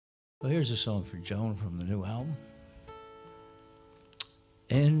Well, here's a song for Joan from the new album.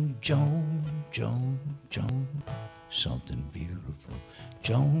 And Joan, Joan, Joan, something beautiful.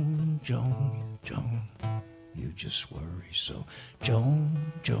 Joan, Joan, Joan, you just worry so.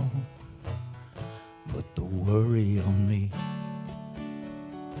 Joan, Joan, put the worry on me.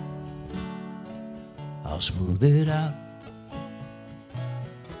 I'll smooth it out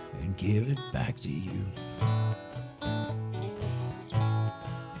and give it back to you.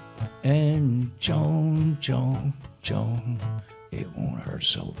 And Joan, Joan, Joan, it won't hurt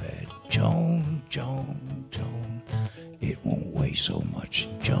so bad. Joan, Joan, Joan, it won't weigh so much.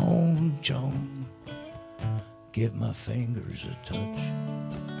 Joan, Joan, give my fingers a touch.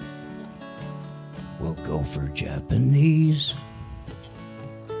 We'll go for Japanese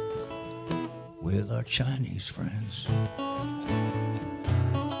with our Chinese friends.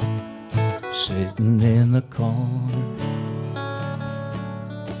 Sitting in the corner,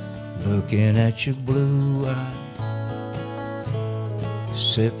 looking at your blue eye,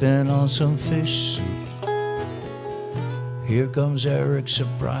 sipping on some fish soup. Here comes Eric,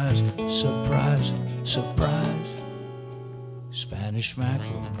 surprise, surprise, surprise. Spanish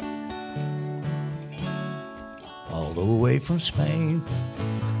mackerel, all the way from Spain,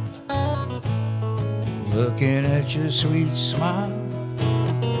 looking at your sweet smile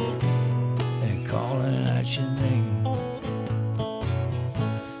and calling out your name.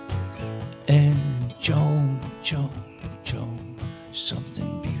 And Joan, Joan, Joan,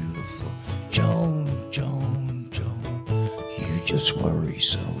 something beautiful. Joan, Joan, Joan, you just worry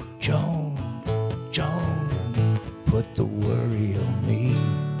so. Joan, Joan, put the worry on me.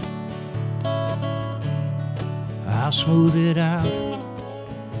 I'll smooth it out,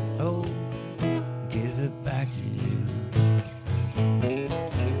 oh, give it back to you.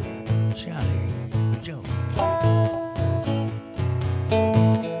 Johnny, Joan.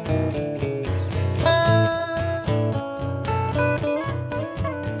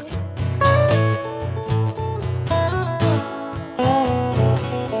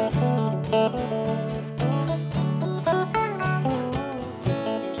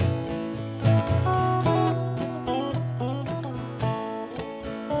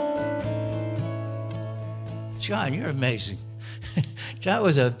 John, you're amazing. That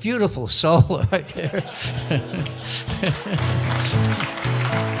was a beautiful solo right there.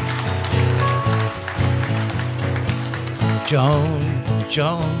 Joan,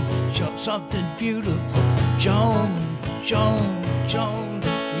 Joan, Joan, something beautiful. Joan, Joan, Joan,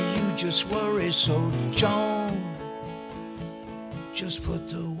 you just worry so. Joan, just put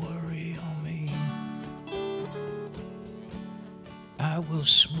the worry on me. I will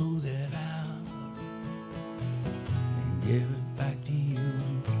smooth it out. Give it back to you.